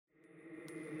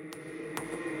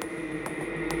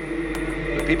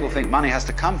people think money has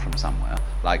to come from somewhere,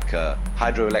 like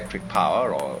hydroelectric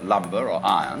power or lumber or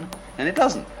iron, and it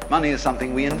doesn't. Money is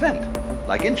something we invent,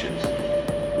 like inches.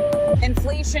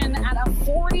 Inflation at a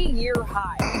 40-year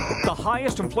high. The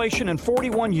highest inflation in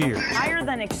 41 years. Higher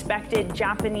than expected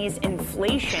Japanese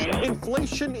inflation.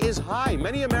 Inflation is high.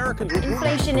 Many Americans...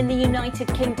 Inflation in the United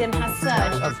Kingdom has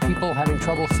surged. Of people having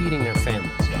trouble feeding their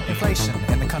families. Inflation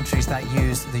in the countries that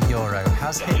use the euro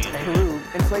has hit... Peru,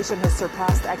 inflation has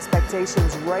surpassed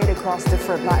expectations right across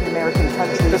different Latin American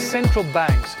countries. The central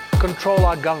banks control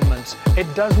our governments. It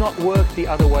does not work the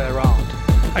other way around.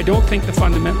 I don't think the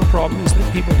fundamental problem is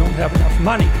that people don't have enough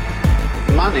money.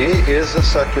 Money is a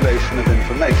circulation of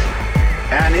information,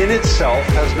 and in itself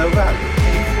has no value.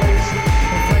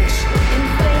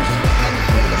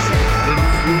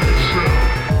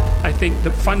 I think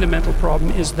the fundamental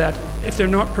problem is that if they're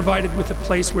not provided with a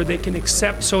place where they can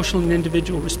accept social and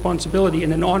individual responsibility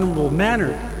in an honorable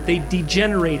manner, they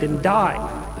degenerate and die.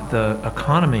 The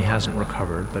economy hasn't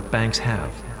recovered, but banks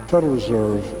have. The Federal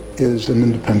Reserve is an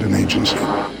independent agency.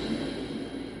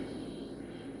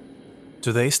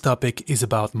 Today's topic is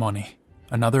about money,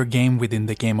 another game within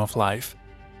the game of life.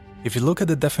 If you look at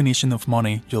the definition of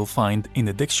money, you'll find in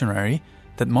the dictionary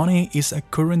that money is a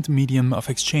current medium of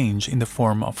exchange in the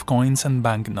form of coins and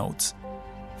banknotes.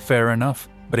 Fair enough,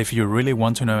 but if you really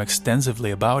want to know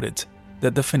extensively about it,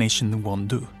 that definition won't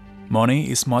do. Money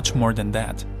is much more than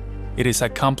that. It is a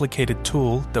complicated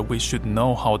tool that we should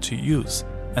know how to use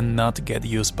and not get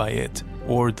used by it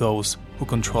or those who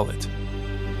control it.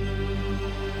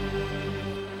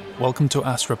 Welcome to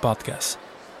Astra Podcast,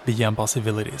 Beyond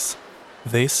Possibilities.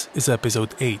 This is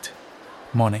episode 8,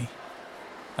 Money.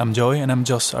 I'm Joy and I'm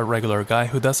just a regular guy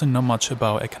who doesn't know much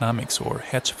about economics or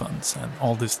hedge funds and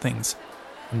all these things.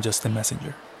 I'm just a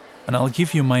messenger. And I'll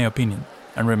give you my opinion.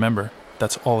 And remember,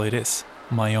 that's all it is,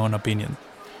 my own opinion.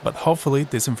 But hopefully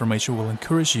this information will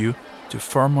encourage you to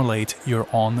formulate your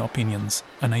own opinions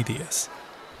and ideas.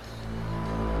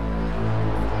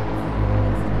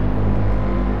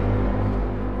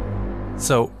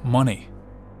 So, money.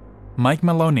 Mike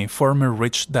Maloney, former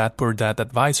Rich Dad Poor Dad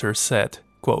advisor, said,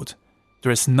 quote,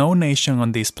 "There is no nation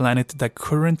on this planet that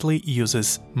currently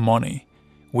uses money.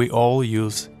 We all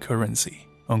use currency,"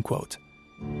 unquote.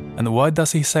 And why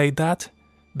does he say that?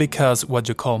 Because what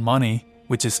you call money,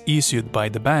 which is issued by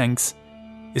the banks,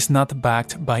 is not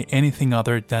backed by anything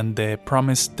other than the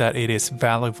promise that it is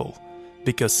valuable,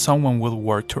 because someone will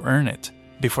work to earn it.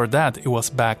 Before that, it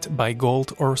was backed by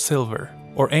gold or silver,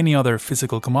 or any other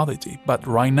physical commodity, but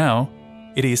right now,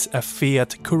 it is a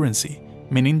fiat currency,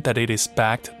 meaning that it is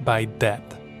backed by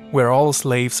debt. We're all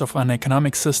slaves of an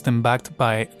economic system backed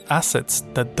by assets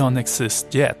that don't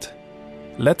exist yet.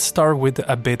 Let's start with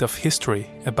a bit of history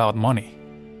about money.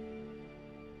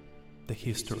 The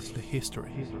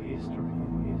history.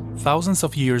 Thousands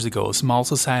of years ago, small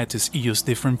societies used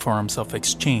different forms of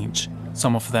exchange.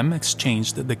 Some of them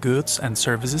exchanged the goods and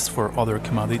services for other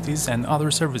commodities and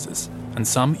other services, and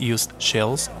some used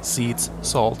shells, seeds,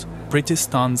 salt, pretty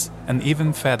stones, and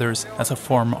even feathers as a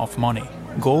form of money.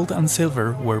 Gold and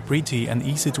silver were pretty and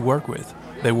easy to work with.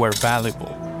 They were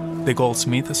valuable. The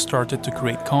goldsmith started to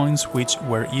create coins which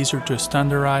were easier to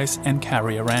standardize and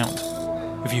carry around.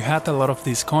 If you had a lot of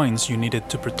these coins, you needed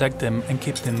to protect them and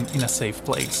keep them in a safe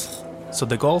place. So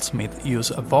the goldsmith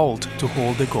used a vault to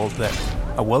hold the gold there,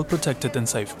 a well-protected and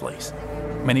safe place.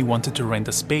 Many wanted to rent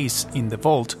a space in the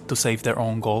vault to save their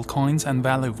own gold coins and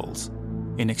valuables.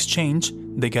 In exchange,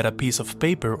 they got a piece of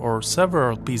paper or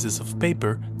several pieces of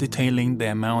paper detailing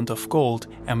the amount of gold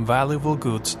and valuable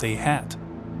goods they had,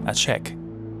 a check.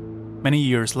 Many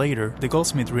years later, the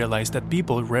goldsmith realized that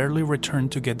people rarely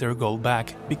returned to get their gold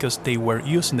back because they were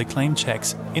using the claim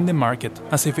checks in the market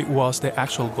as if it was the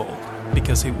actual gold,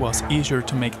 because it was easier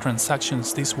to make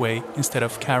transactions this way instead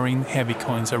of carrying heavy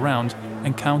coins around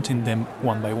and counting them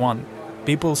one by one.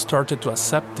 People started to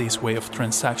accept this way of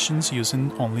transactions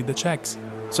using only the checks.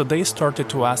 So they started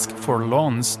to ask for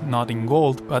loans not in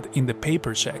gold but in the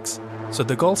paper checks. So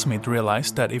the goldsmith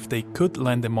realized that if they could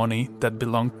lend the money that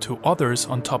belonged to others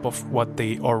on top of what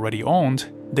they already owned,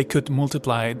 they could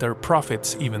multiply their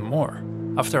profits even more.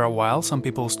 After a while, some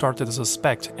people started to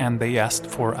suspect and they asked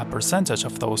for a percentage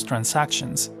of those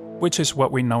transactions, which is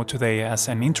what we know today as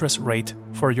an interest rate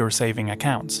for your saving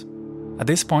accounts. At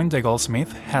this point, the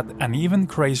goldsmith had an even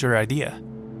crazier idea.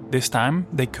 This time,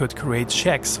 they could create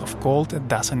checks of gold that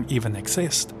doesn't even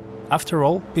exist. After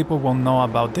all, people won't know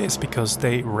about this because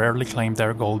they rarely claim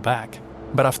their gold back.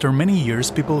 But after many years,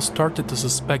 people started to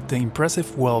suspect the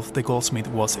impressive wealth the goldsmith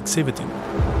was exhibiting.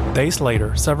 Days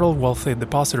later, several wealthy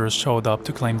depositors showed up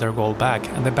to claim their gold back,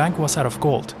 and the bank was out of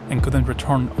gold and couldn't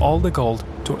return all the gold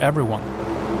to everyone.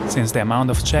 since the amount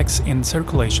of checks in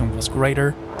circulation was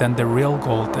greater than the real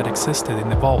gold that existed in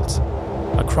the vaults.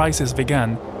 A crisis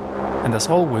began, and as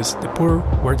always, the poor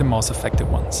were the most affected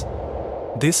ones.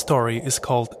 This story is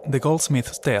called The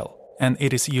Goldsmith's Tale, and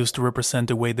it is used to represent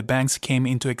the way the banks came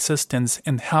into existence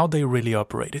and how they really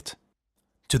operated.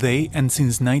 Today, and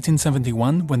since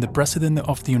 1971, when the President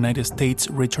of the United States,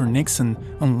 Richard Nixon,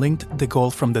 unlinked the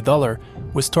gold from the dollar,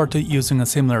 we started using a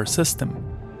similar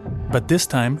system. But this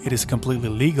time, it is completely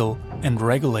legal and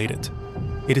regulated.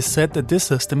 It is said that this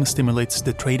system stimulates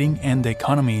the trading and the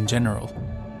economy in general.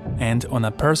 And on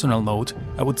a personal note,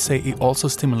 I would say it also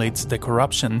stimulates the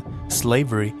corruption,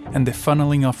 slavery, and the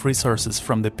funneling of resources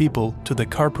from the people to the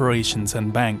corporations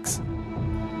and banks.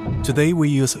 Today we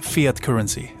use fiat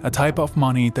currency, a type of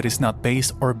money that is not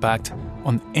based or backed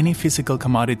on any physical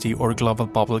commodity or global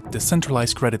public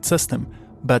decentralized credit system,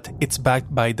 but it's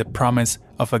backed by the promise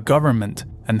of a government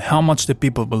and how much the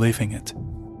people believe in it.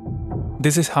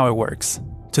 This is how it works.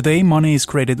 Today money is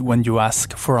created when you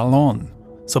ask for a loan.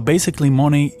 So basically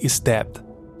money is debt.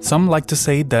 Some like to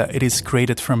say that it is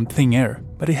created from thin air,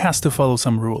 but it has to follow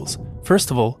some rules.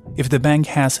 First of all, if the bank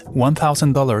has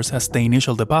 $1,000 as the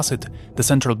initial deposit, the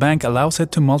central bank allows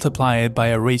it to multiply it by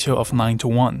a ratio of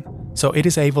 9-to-1. So it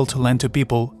is able to lend to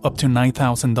people up to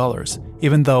 $9,000,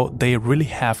 even though they really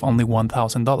have only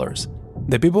 $1,000.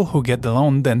 The people who get the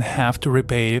loan then have to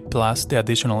repay it plus the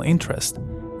additional interest.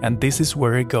 And this is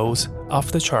where it goes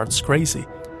off the charts crazy,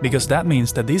 because that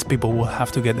means that these people will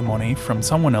have to get the money from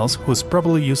someone else who's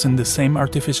probably using the same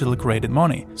artificially created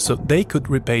money, so they could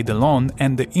repay the loan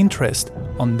and the interest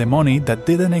on the money that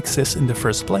didn't exist in the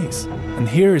first place. And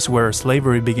here is where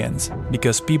slavery begins,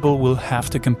 because people will have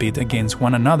to compete against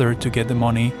one another to get the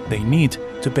money they need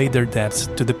to pay their debts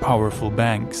to the powerful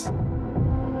banks.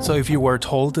 So if you were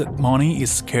told that money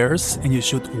is scarce and you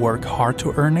should work hard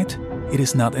to earn it, it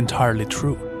is not entirely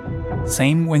true.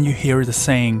 Same when you hear the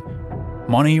saying,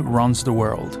 money runs the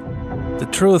world. The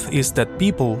truth is that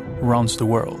people runs the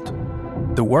world.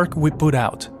 The work we put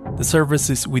out, the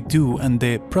services we do, and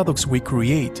the products we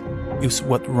create is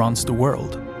what runs the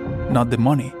world, not the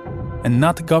money, and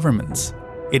not governments.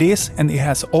 It is and it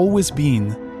has always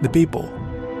been the people.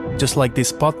 Just like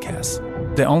this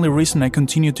podcast, the only reason I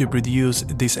continue to produce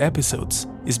these episodes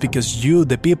is because you,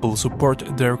 the people, support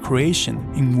their creation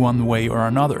in one way or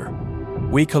another.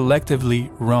 We collectively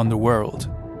run the world.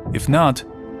 If not,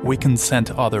 we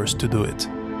consent others to do it.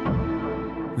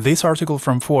 This article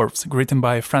from Forbes, written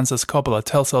by Frances Coppola,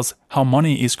 tells us how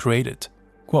money is created.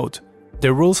 Quote,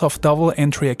 "The rules of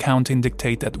double-entry accounting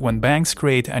dictate that when banks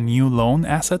create a new loan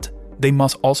asset, they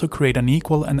must also create an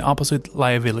equal and opposite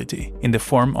liability in the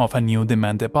form of a new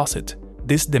demand deposit.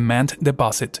 This demand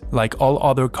deposit, like all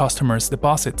other customers'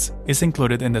 deposits, is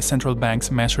included in the central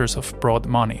bank's measures of broad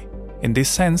money. In this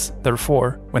sense,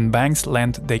 therefore, when banks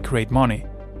lend, they create money.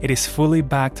 It is fully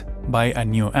backed by a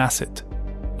new asset,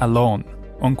 a loan,"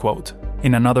 unquote.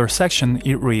 In another section,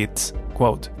 it reads,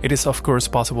 quote, "It is of course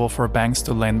possible for banks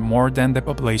to lend more than the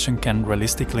population can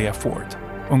realistically afford,"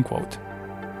 unquote.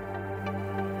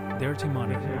 Dirty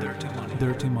money, dirty money,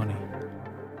 dirty money.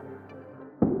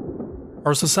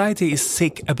 Our society is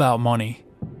sick about money.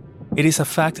 It is a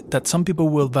fact that some people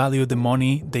will value the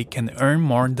money they can earn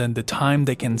more than the time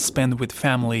they can spend with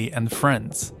family and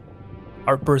friends.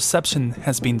 Our perception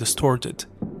has been distorted.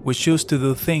 We choose to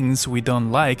do things we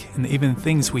don't like and even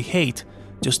things we hate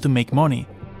just to make money.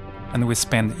 And we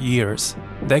spend years,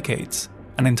 decades,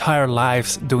 and entire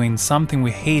lives doing something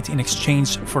we hate in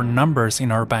exchange for numbers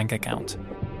in our bank account.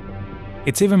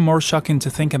 It's even more shocking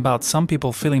to think about some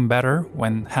people feeling better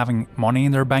when having money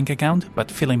in their bank account,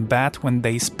 but feeling bad when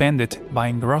they spend it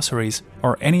buying groceries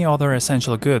or any other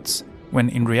essential goods, when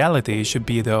in reality it should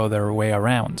be the other way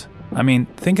around. I mean,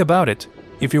 think about it.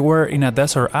 If you were in a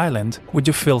desert island, would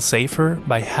you feel safer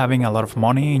by having a lot of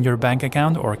money in your bank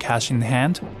account or cash in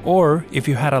hand? Or if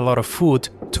you had a lot of food,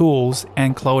 tools,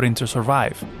 and clothing to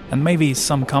survive, and maybe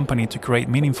some company to create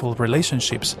meaningful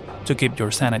relationships to keep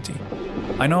your sanity?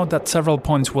 I know that several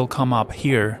points will come up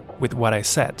here with what I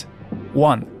said.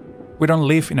 1. We don't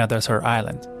live in a desert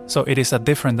island, so it is a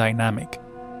different dynamic.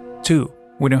 2.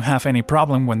 We don't have any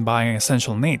problem when buying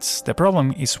essential needs. The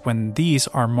problem is when these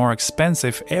are more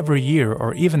expensive every year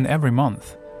or even every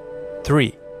month.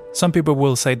 3. Some people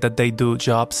will say that they do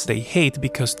jobs they hate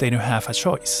because they don't have a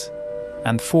choice.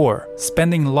 And 4.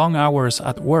 Spending long hours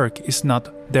at work is not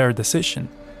their decision.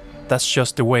 That's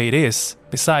just the way it is.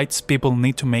 Besides, people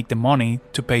need to make the money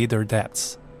to pay their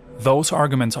debts. Those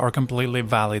arguments are completely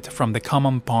valid from the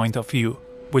common point of view,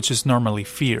 which is normally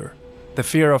fear. The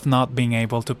fear of not being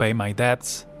able to pay my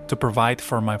debts, to provide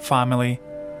for my family,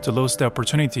 to lose the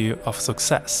opportunity of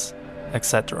success.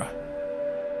 etc.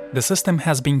 The system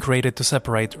has been created to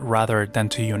separate rather than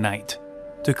to unite,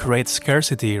 to create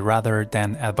scarcity rather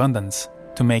than abundance,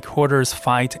 to make hoarders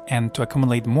fight and to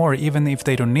accumulate more even if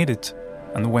they don't need it.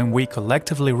 And when we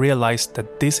collectively realize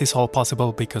that this is all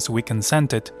possible because we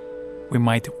consented, we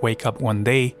might wake up one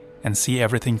day and see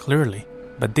everything clearly.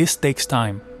 But this takes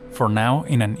time. For now,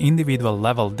 in an individual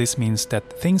level, this means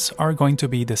that things are going to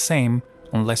be the same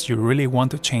unless you really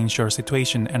want to change your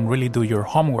situation and really do your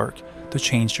homework to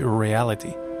change your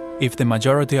reality. If the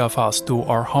majority of us do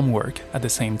our homework at the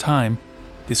same time,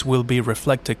 this will be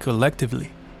reflected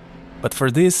collectively. But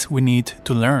for this, we need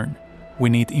to learn. We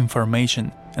need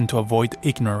information and to avoid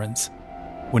ignorance.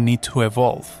 We need to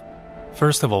evolve.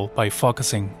 First of all, by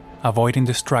focusing, avoiding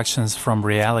distractions from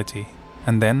reality,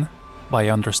 and then by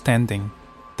understanding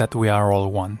that we are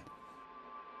all one.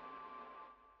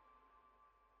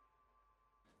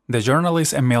 The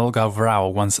journalist Emil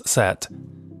Gauvrau once said,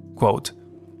 quote,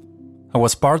 "I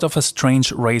was part of a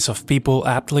strange race of people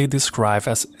aptly described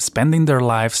as spending their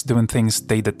lives doing things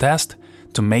they detest,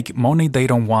 to make money they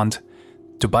don't want,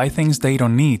 to buy things they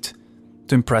don't need,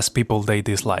 to impress people they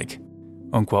dislike."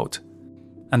 Unquote.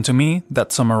 And to me,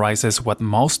 that summarizes what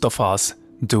most of us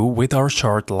do with our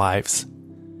short lives.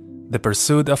 The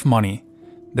pursuit of money,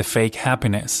 the fake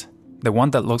happiness, the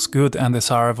one that looks good and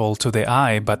desirable to the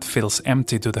eye but feels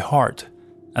empty to the heart.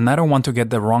 And I don't want to get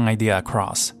the wrong idea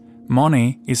across.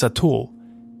 Money is a tool.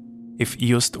 If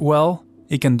used well,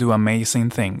 it can do amazing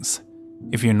things.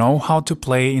 If you know how to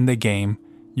play in the game,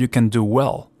 you can do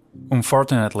well.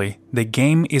 Unfortunately, the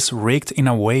game is rigged in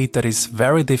a way that is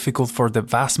very difficult for the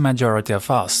vast majority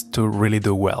of us to really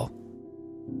do well.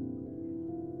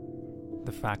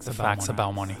 The facts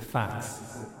about money.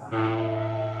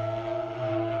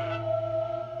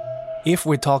 If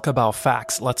we talk about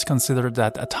facts, let's consider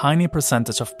that a tiny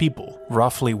percentage of people,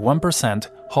 roughly 1%,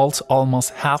 holds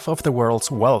almost half of the world's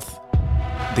wealth.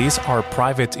 These are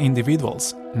private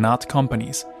individuals, not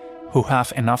companies, who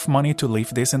have enough money to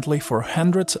live decently for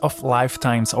hundreds of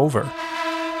lifetimes over.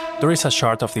 There is a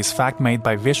chart of this fact made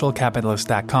by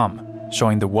visualcapitalist.com,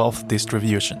 showing the wealth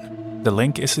distribution. The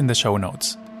link is in the show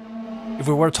notes. If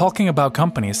we were talking about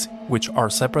companies, which are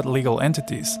separate legal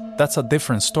entities, that's a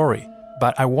different story.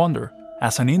 But I wonder,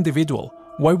 as an individual,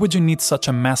 why would you need such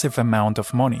a massive amount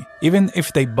of money? Even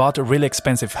if they bought really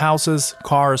expensive houses,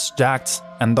 cars, yachts,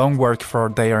 and don't work for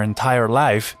their entire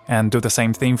life, and do the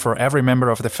same thing for every member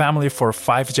of the family for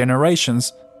 5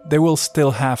 generations, they will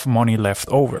still have money left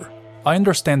over. I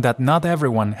understand that not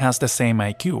everyone has the same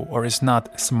IQ or is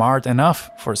not smart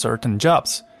enough for certain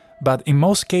jobs, but in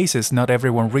most cases not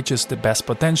everyone reaches the best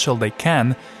potential they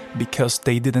can because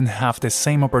they didn't have the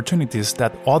same opportunities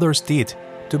that others did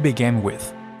to begin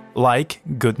with. Like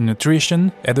good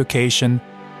nutrition, education,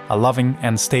 a loving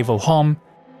and stable home.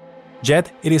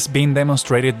 Yet it is being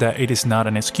demonstrated that it is not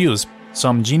an excuse.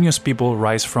 Some genius people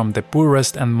rise from the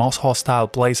poorest and most hostile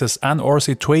places and/or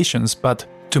situations, but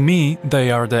to me,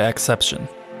 they are the exception.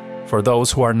 For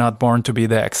those who are not born to be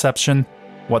the exception,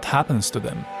 what happens to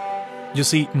them? You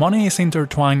see, money is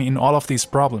intertwined in all of these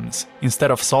problems.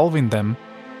 Instead of solving them,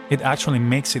 it actually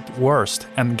makes it worse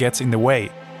and gets in the way.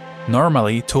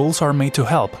 Normally, tools are made to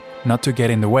help, not to get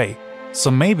in the way.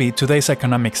 So maybe today's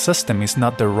economic system is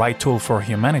not the right tool for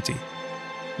humanity,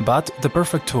 but the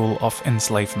perfect tool of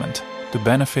enslavement to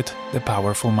benefit the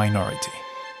powerful minority.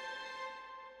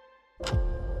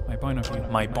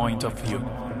 My point of view.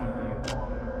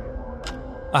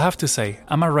 I have to say,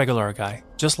 I'm a regular guy.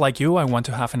 Just like you, I want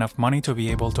to have enough money to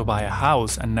be able to buy a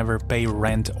house and never pay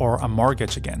rent or a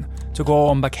mortgage again, to go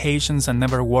on vacations and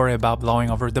never worry about blowing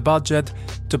over the budget,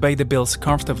 to pay the bills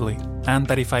comfortably, and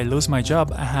that if I lose my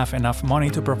job, I have enough money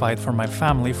to provide for my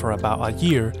family for about a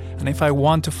year, and if I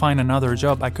want to find another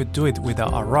job, I could do it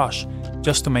without a rush,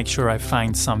 just to make sure I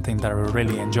find something that I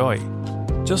really enjoy.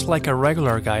 Just like a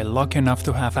regular guy lucky enough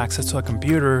to have access to a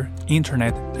computer,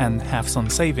 internet, and have some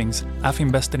savings, I've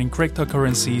invested in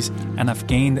cryptocurrencies and I've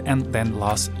gained and then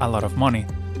lost a lot of money.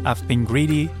 I've been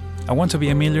greedy, I want to be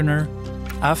a millionaire,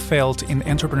 I've failed in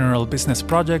entrepreneurial business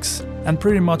projects, and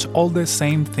pretty much all the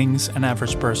same things an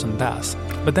average person does.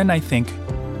 But then I think,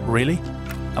 really?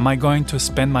 Am I going to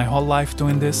spend my whole life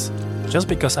doing this? Just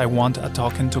because I want a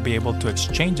token to be able to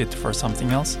exchange it for something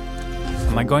else?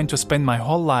 Am I going to spend my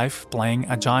whole life playing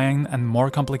a giant and more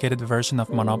complicated version of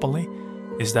Monopoly?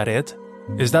 Is that it?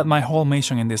 Is that my whole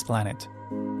mission in this planet?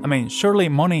 I mean, surely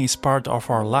money is part of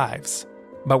our lives.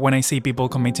 But when I see people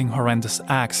committing horrendous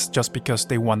acts just because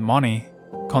they want money,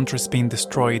 countries being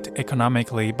destroyed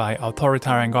economically by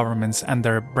authoritarian governments and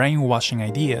their brainwashing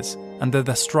ideas, and the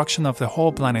destruction of the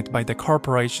whole planet by the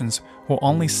corporations who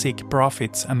only seek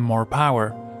profits and more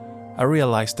power, I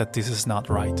realized that this is not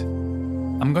right.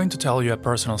 I'm going to tell you a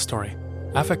personal story.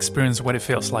 I've experienced what it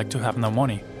feels like to have no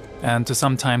money, and to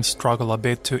sometimes struggle a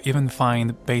bit to even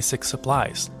find basic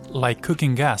supplies, like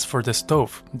cooking gas for the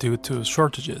stove due to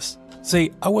shortages.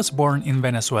 See, I was born in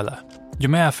Venezuela. You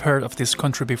may have heard of this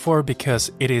country before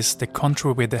because it is the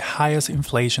country with the highest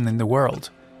inflation in the world,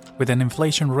 with an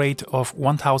inflation rate of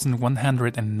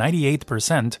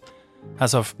 1,198%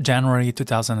 as of January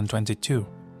 2022.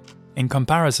 In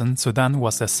comparison, Sudan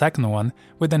was the second one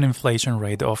with an inflation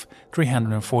rate of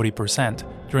 340%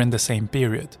 during the same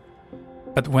period.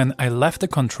 But when I left the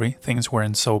country, things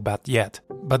weren't so bad yet.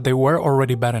 But they were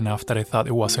already bad enough that I thought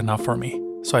it was enough for me.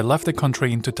 So I left the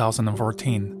country in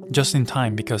 2014, just in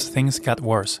time because things got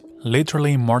worse,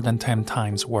 literally more than 10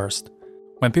 times worse.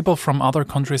 When people from other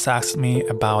countries ask me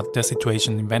about the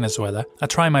situation in Venezuela, I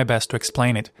try my best to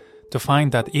explain it, to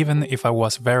find that even if I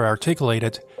was very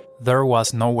articulated, there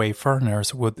was no way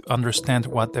foreigners would understand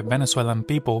what the Venezuelan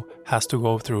people has to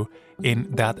go through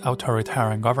in that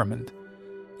authoritarian government.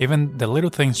 Even the little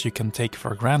things you can take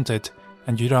for granted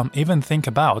and you don't even think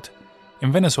about,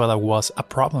 in Venezuela was a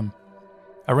problem.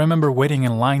 I remember waiting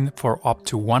in line for up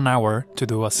to 1 hour to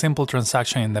do a simple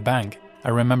transaction in the bank. I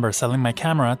remember selling my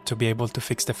camera to be able to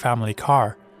fix the family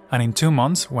car. And in 2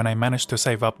 months, when I managed to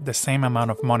save up the same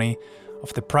amount of money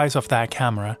of the price of that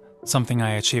camera, something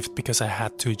I achieved because I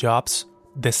had 2 jobs,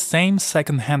 the same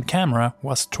second-hand camera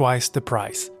was twice the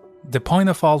price. The point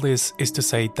of all this is to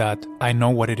say that I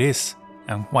know what it is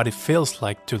and what it feels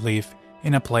like to live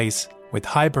in a place with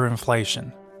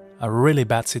hyperinflation, a really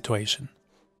bad situation.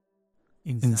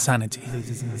 Insanity.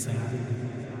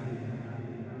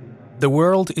 The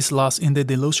world is lost in the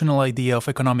delusional idea of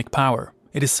economic power.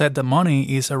 It is said that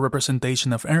money is a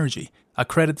representation of energy, a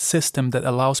credit system that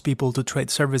allows people to trade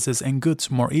services and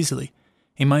goods more easily.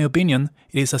 In my opinion,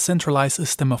 it is a centralized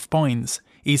system of points,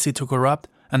 easy to corrupt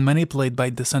and manipulate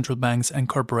by the central banks and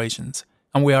corporations.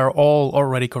 And we are all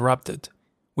already corrupted.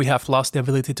 We have lost the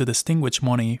ability to distinguish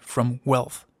money from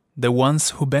wealth. The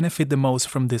ones who benefit the most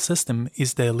from this system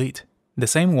is the elite, the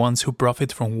same ones who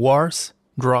profit from wars,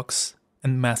 drugs,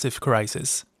 and massive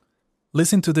crises.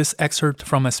 Listen to this excerpt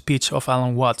from a speech of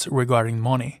Alan Watts regarding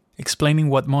money, explaining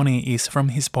what money is from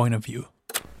his point of view.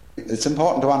 It's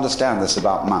important to understand this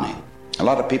about money. A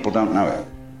lot of people don't know it.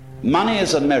 Money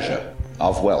is a measure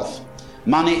of wealth.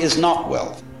 Money is not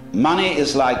wealth. Money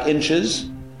is like inches.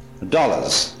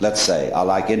 Dollars, let's say, are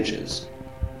like inches.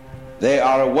 They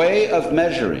are a way of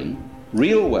measuring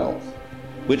real wealth,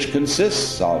 which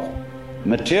consists of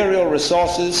material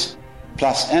resources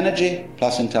plus energy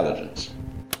plus intelligence.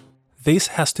 This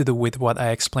has to do with what I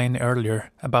explained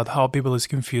earlier about how people is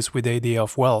confused with the idea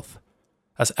of wealth.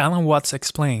 As Alan Watts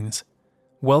explains,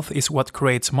 wealth is what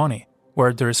creates money.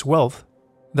 Where there is wealth,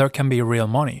 there can be real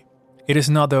money. It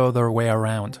is not the other way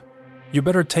around. You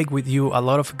better take with you a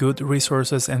lot of good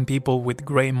resources and people with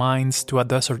great minds to a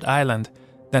desert island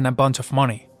than a bunch of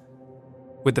money.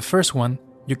 With the first one,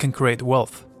 you can create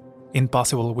wealth.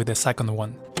 Impossible with the second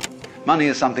one. Money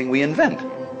is something we invent,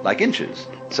 like inches.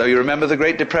 So you remember the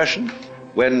Great Depression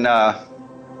when there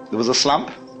was a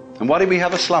slump? And what did we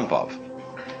have a slump of?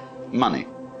 Money.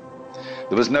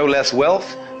 There was no less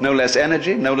wealth, no less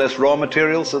energy, no less raw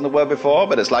materials than there were before,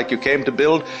 but it's like you came to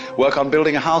work on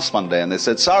building a house one day and they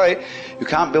said, sorry, you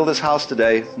can't build this house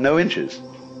today, no inches.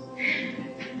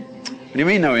 What do you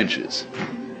mean no inches?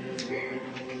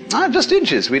 Just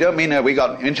inches. We don't mean we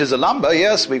got inches of lumber.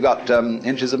 Yes, we've got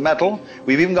inches of metal.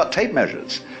 We've even got tape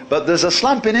measures. But there's a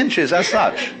slump in inches as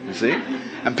such, you see.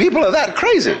 And people are that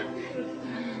crazy.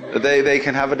 They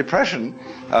can have a depression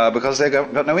because they've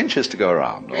got no inches to go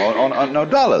around, or no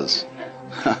dollars.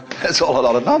 That's all a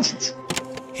lot of nonsense.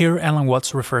 Here Alan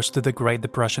Watts refers to the Great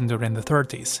Depression during the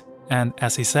 30s. And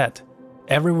as he said,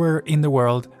 everywhere in the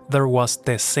world there was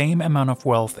the same amount of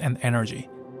wealth and energy.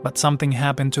 But something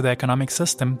happened to the economic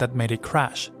system that made it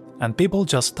crash, and people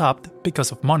just stopped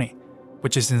because of money,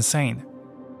 which is insane.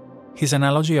 His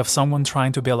analogy of someone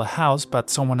trying to build a house but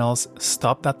someone else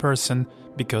stopped that person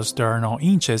because there are no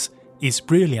inches is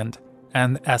brilliant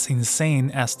and as insane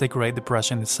as the Great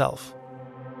Depression itself.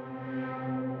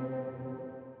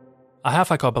 I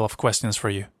have a couple of questions for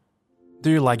you.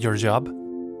 Do you like your job?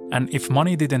 And if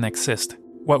money didn't exist,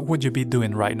 what would you be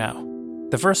doing right now?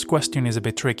 The first question is a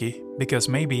bit tricky, because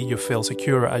maybe you feel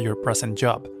secure at your present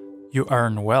job, you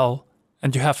earn well,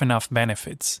 and you have enough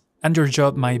benefits, and your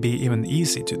job might be even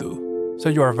easy to do, so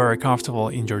you are very comfortable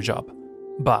in your job.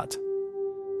 But,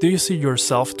 do you see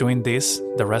yourself doing this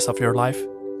the rest of your life?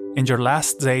 In your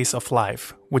last days of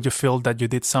life, would you feel that you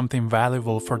did something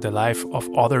valuable for the life of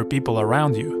other people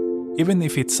around you, even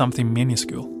if it's something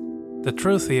minuscule? The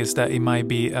truth is that it might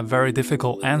be a very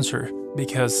difficult answer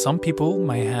because some people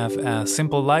might have a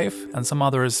simple life and some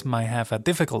others might have a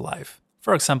difficult life.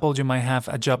 For example, you might have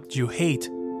a job you hate,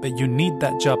 but you need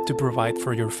that job to provide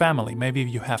for your family. Maybe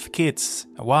you have kids,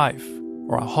 a wife,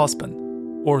 or a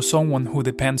husband, or someone who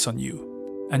depends on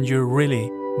you, and you really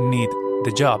need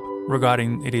the job,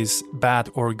 regarding it is bad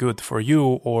or good for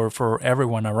you or for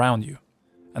everyone around you.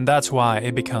 And that's why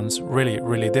it becomes really,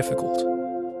 really difficult.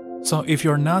 So if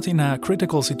you're not in a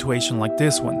critical situation like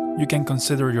this one, you can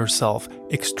consider yourself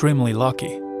extremely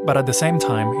lucky. But at the same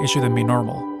time, it shouldn't be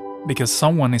normal, because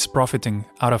someone is profiting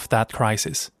out of that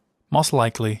crisis. Most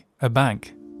likely, a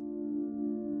bank.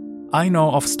 I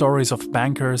know of stories of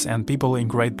bankers and people in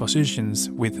great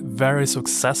positions with very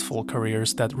successful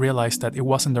careers that realized that it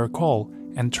wasn't their call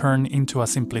and turned into a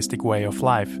simplistic way of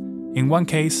life. In one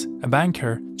case, a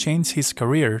banker changed his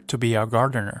career to be a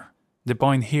gardener. The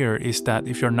point here is that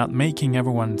if you're not making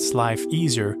everyone's life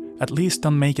easier, at least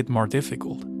don't make it more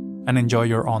difficult, and enjoy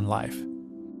your own life.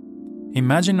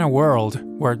 Imagine a world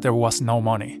where there was no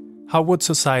money. How would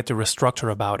society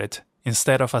restructure about it?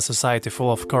 Instead of a society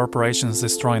full of corporations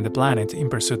destroying the planet in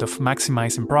pursuit of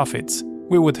maximizing profits,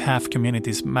 we would have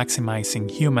communities maximizing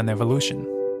human evolution.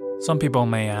 Some people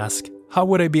may ask, how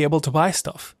would I be able to buy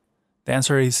stuff? The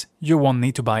answer is, you won't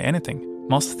need to buy anything.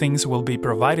 Most things will be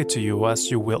provided to you,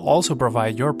 as you will also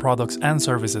provide your products and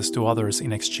services to others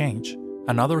in exchange.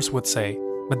 And others would say,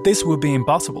 but this would be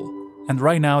impossible. And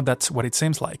right now that's what it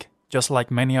seems like. Just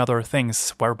like many other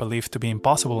things were believed to be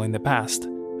impossible in the past,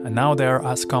 and now they're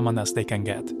as common as they can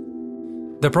get.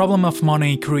 The problem of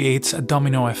money creates a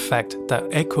domino effect that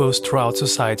echoes throughout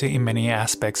society in many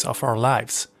aspects of our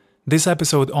lives. This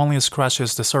episode only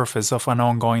scratches the surface of an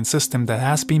ongoing system that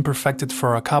has been perfected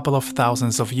for a couple of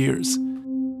thousands of years.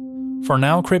 For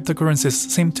now, cryptocurrencies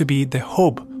seem to be the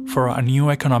hope for a new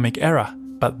economic era,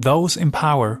 but those in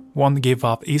power won't give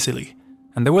up easily,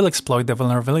 and they will exploit the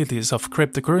vulnerabilities of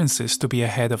cryptocurrencies to be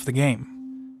ahead of the game.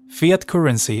 Fiat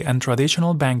currency and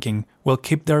traditional banking will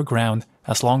keep their ground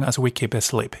as long as we keep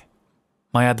asleep.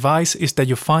 My advice is that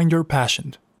you find your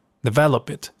passion,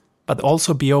 develop it, but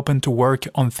also be open to work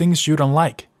on things you don't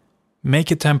like.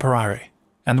 Make it temporary,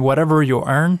 and whatever you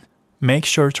earn, make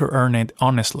sure to earn it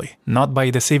honestly, not by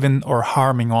deceiving or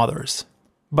harming others.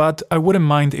 But I wouldn't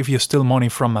mind if you steal money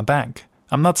from a bank.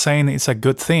 I'm not saying it's a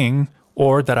good thing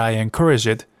or that I encourage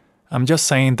it. I'm just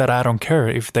saying that I don't care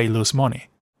if they lose money.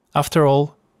 After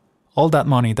all that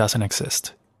money doesn't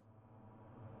exist.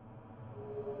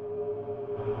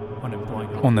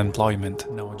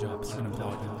 Unemployment. No jobs.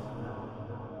 Unemployment.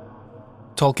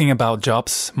 Talking about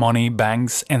jobs, money,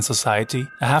 banks, and society,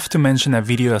 I have to mention a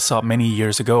video I saw many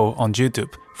years ago on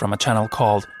YouTube from a channel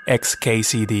called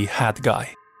XKCD Hat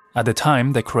Guy. At the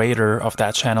time, the creator of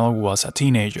that channel was a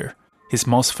teenager. His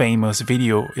most famous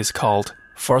video is called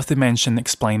Fourth Dimension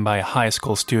Explained by a High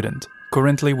School Student,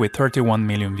 currently with 31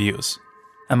 million views.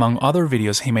 Among other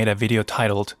videos, he made a video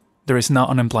titled There is no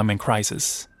unemployment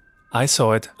crisis. I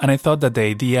saw it and I thought that the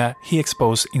idea he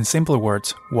exposed in simple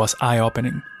words was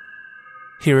eye-opening.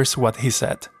 Here's what he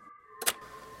said.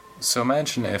 So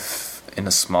imagine if in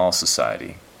a small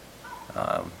society,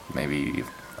 maybe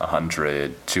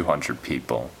 100, 200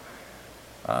 people,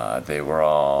 they were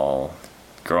all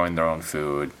growing their own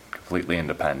food, completely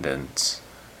independent,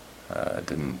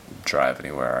 didn't drive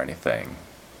anywhere or anything,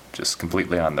 just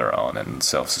completely on their own and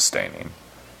self-sustaining.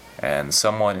 And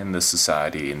someone in this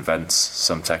society invents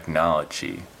some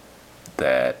technology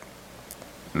that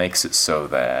makes it so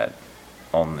that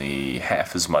only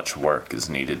half as much work is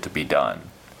needed to be done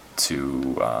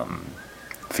to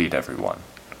feed everyone.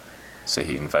 So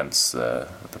he invents the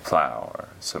plow or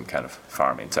some kind of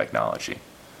farming technology.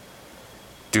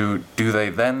 Do they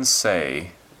then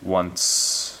say,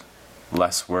 once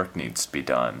less work needs to be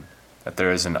done, that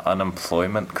there is an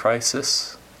unemployment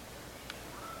crisis?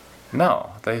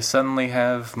 No, they suddenly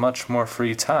have much more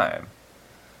free time.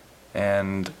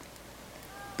 And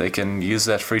they can use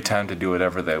that free time to do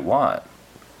whatever they want.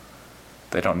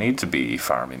 They don't need to be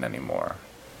farming anymore.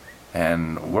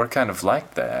 And we're kind of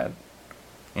like that,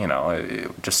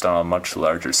 just on a much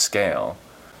larger scale.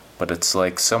 But it's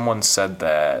like someone said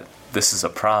that this is a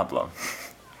problem.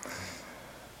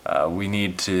 We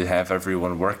need to have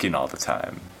everyone working all the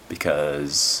time,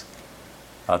 because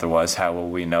otherwise how will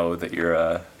we know that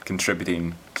you're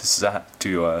contributing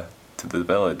to the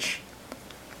village?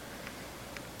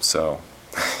 So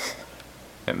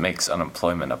it makes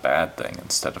unemployment a bad thing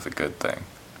instead of a good thing.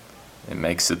 It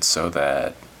makes it so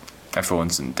that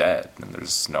everyone's in debt and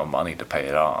there's no money to pay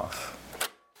it off.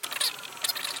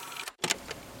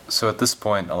 So at this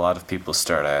point, a lot of people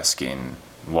start asking,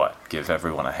 what, give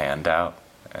everyone a handout?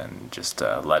 and just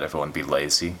let everyone be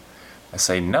lazy. I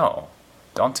say, no,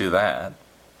 don't do that.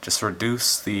 Just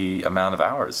reduce the amount of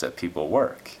hours that people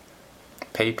work.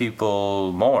 Pay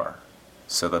people more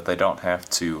so that they don't have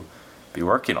to be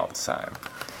working all the time.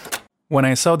 When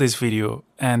I saw this video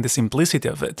and the simplicity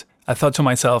of it, I thought to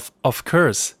myself, of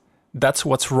course, that's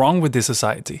what's wrong with this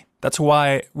society. That's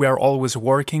why we are always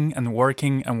working and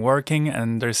working and working,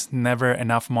 and there's never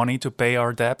enough money to pay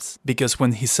our debts. Because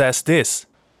when he says this...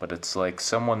 But it's like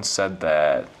someone said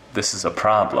that this is a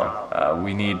problem.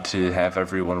 We need to have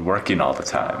everyone working all the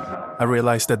time. I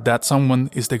realized that someone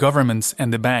is the governments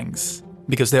and the banks.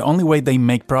 Because the only way they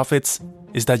make profits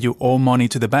is that you owe money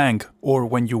to the bank, or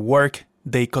when you work,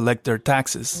 they collect their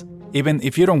taxes. Even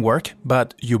if you don't work,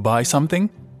 but you buy something,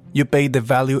 you pay the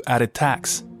value-added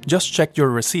tax. Just check your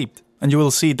receipt, and you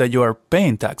will see that you are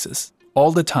paying taxes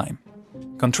all the time.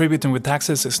 Contributing with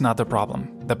taxes is not the problem.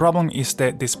 The problem is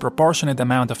the disproportionate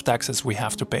amount of taxes we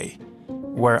have to pay.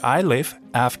 Where I live,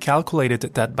 I've calculated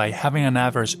that by having an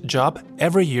average job,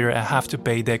 every year I have to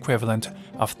pay the equivalent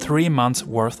of 3 months'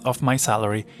 worth of my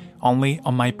salary only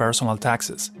on my personal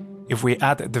taxes. If we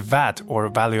add the VAT, or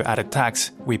value-added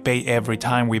tax, we pay every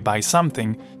time we buy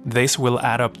something, this will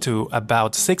add up to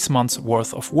about 6 months'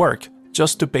 worth of work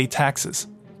just to pay taxes.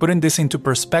 Putting this into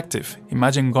perspective,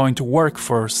 imagine going to work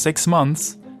for 6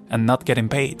 months and not getting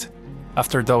paid.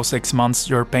 After those 6 months,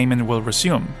 your payment will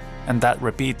resume, and that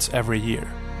repeats every year.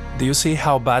 Do you see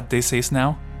how bad this is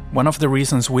now? One of the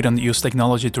reasons we don't use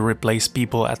technology to replace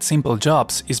people at simple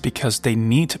jobs is because they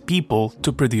need people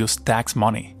to produce tax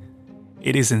money.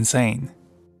 It is insane.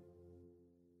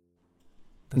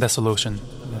 The solution.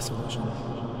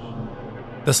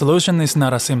 The solution is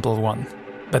not a simple one,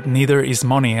 but neither is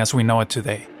money as we know it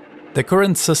today. The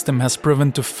current system has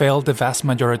proven to fail the vast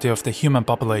majority of the human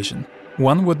population.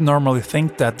 One would normally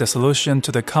think that the solution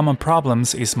to the common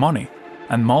problems is money,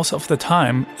 and most of the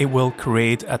time it will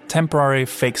create a temporary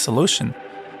fake solution.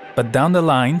 But down the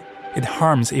line, it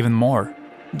harms even more.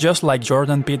 Just like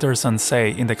Jordan Peterson say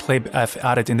in the clip I've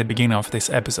added in the beginning of this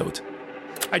episode.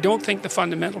 I don't think the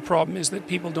fundamental problem is that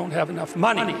people don't have enough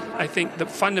money. I think the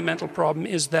fundamental problem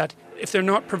is that if they're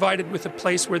not provided with a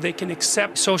place where they can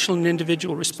accept social and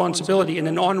individual responsibility in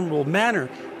an honorable manner,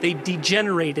 they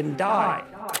degenerate and die.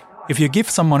 If you give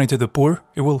some money to the poor,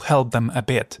 it will help them a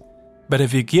bit. But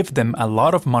if you give them a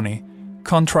lot of money,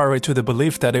 contrary to the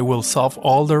belief that it will solve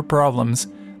all their problems,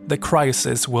 the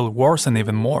crisis will worsen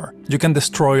even more. You can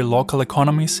destroy local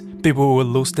economies, people will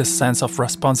lose the sense of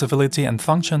responsibility and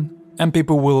function, and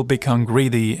people will become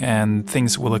greedy and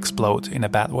things will explode in a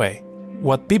bad way.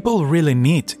 What people really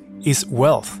need is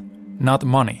wealth, not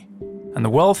money.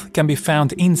 And wealth can be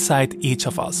found inside each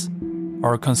of us.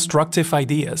 Our constructive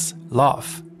ideas,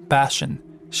 love, passion,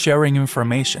 sharing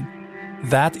information.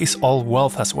 That is all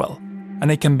wealth as well.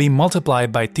 And it can be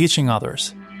multiplied by teaching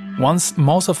others. Once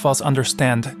most of us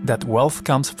understand that wealth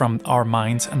comes from our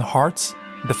minds and hearts,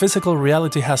 the physical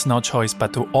reality has no choice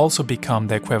but to also become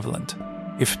the equivalent.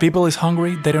 If people is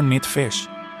hungry, they don't need fish.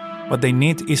 What they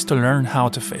need is to learn how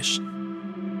to fish.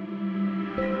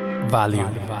 Value.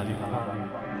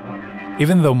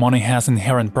 Even though money has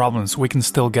inherent problems, we can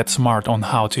still get smart on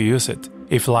how to use it.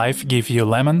 If life gives you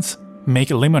lemons, make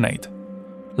lemonade.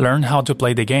 Learn how to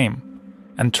play the game,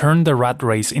 and turn the rat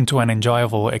race into an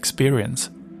enjoyable experience.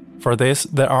 For this,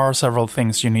 there are several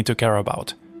things you need to care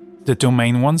about. The two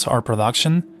main ones are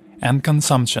production and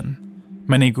consumption.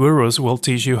 Many gurus will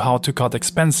teach you how to cut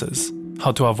expenses,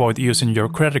 how to avoid using your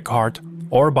credit card,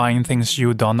 or buying things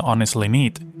you don't honestly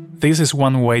need. This is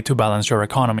one way to balance your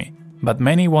economy, but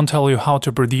many won't tell you how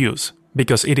to produce,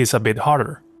 because it is a bit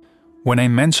harder. When I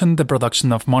mention the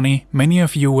production of money, many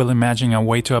of you will imagine a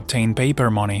way to obtain paper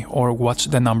money or watch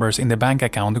the numbers in the bank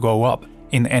account go up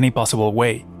in any possible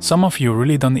way. Some of you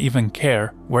really don't even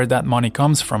care where that money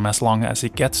comes from as long as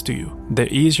it gets to you.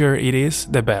 The easier it is,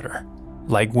 the better.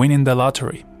 Like winning the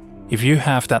lottery. If you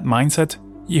have that mindset,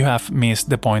 you have missed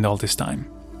the point all this time.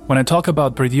 When I talk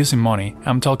about producing money,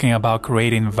 I'm talking about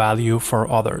creating value for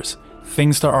others.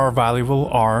 Things that are valuable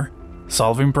are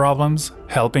solving problems,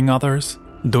 helping others,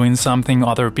 doing something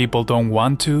other people don't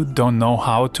want to, don't know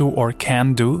how to, or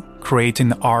can do,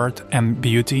 creating art and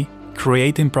beauty.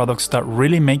 Creating products that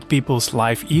really make people's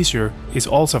life easier is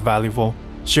also valuable.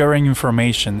 Sharing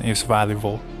information is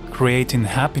valuable. Creating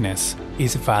happiness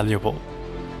is valuable.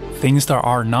 Things that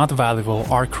are not valuable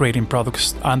are creating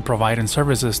products and providing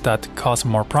services that cause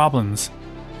more problems.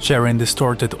 Sharing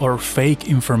distorted or fake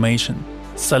information.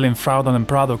 Selling fraudulent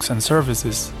products and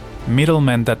services.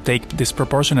 Middlemen that take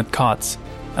disproportionate cuts.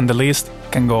 And the list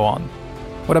can go on.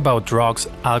 What about drugs,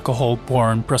 alcohol,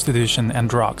 porn, prostitution, and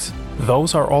drugs?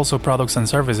 Those are also products and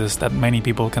services that many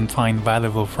people can find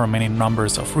valuable for many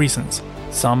numbers of reasons.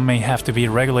 Some may have to be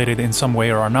regulated in some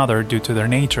way or another due to their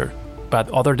nature, but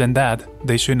other than that,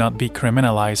 they should not be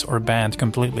criminalized or banned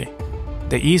completely.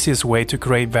 The easiest way to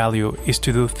create value is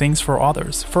to do things for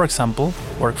others. For example,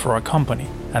 work for a company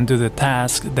and do the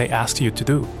task they ask you to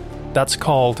do. That's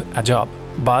called a job.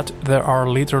 But there are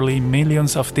literally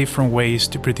millions of different ways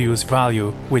to produce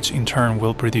value, which in turn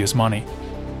will produce money.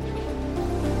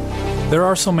 There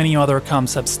are so many other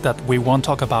concepts that we won't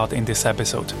talk about in this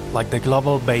episode, like the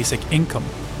global basic income,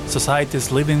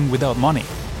 societies living without money,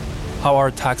 how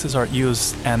our taxes are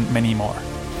used, and many more.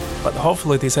 But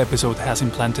hopefully this episode has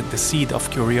implanted the seed of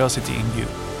curiosity in you.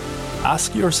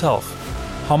 Ask yourself,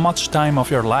 how much time of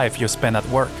your life you spend at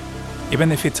work?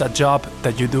 Even if it's a job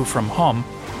that you do from home,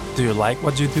 do you like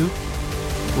what you do?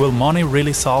 Will money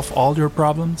really solve all your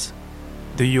problems?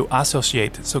 Do you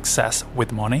associate success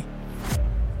with money?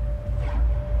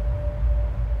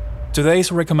 Today's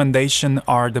recommendation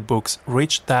are the books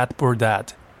Rich Dad Poor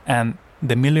Dad and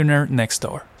The Millionaire Next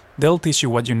Door. They'll teach you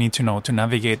what you need to know to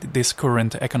navigate this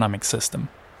current economic system.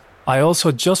 I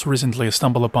also just recently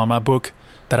stumbled upon a book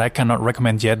that I cannot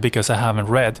recommend yet because I haven't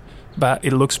read, but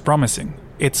it looks promising.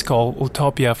 It's called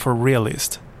Utopia for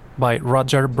Realists by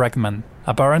Roger Bregman.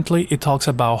 Apparently, it talks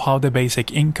about how the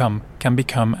basic income can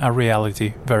become a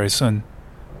reality very soon.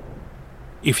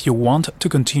 If you want to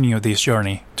continue this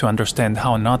journey to understand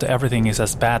how not everything is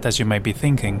as bad as you may be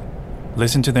thinking,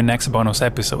 listen to the next bonus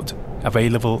episode,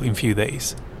 available in few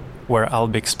days, where I'll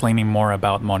be explaining more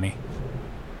about money.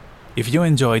 If you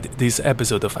enjoyed this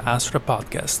episode of Astra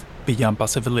Podcast, Beyond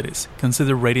Possibilities,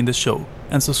 consider rating the show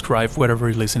and subscribe wherever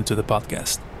you listen to the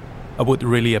podcast. I would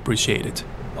really appreciate it.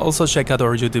 Also check out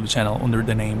our YouTube channel under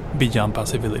the name Beyond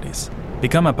Possibilities.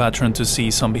 Become a patron to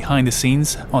see some behind the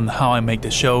scenes on how I make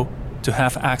the show, to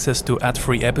have access to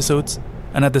ad-free episodes,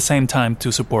 and at the same time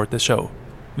to support the show.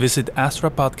 Visit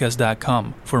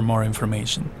astrapodcast.com for more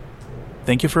information.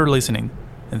 Thank you for listening,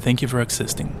 and thank you for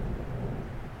existing.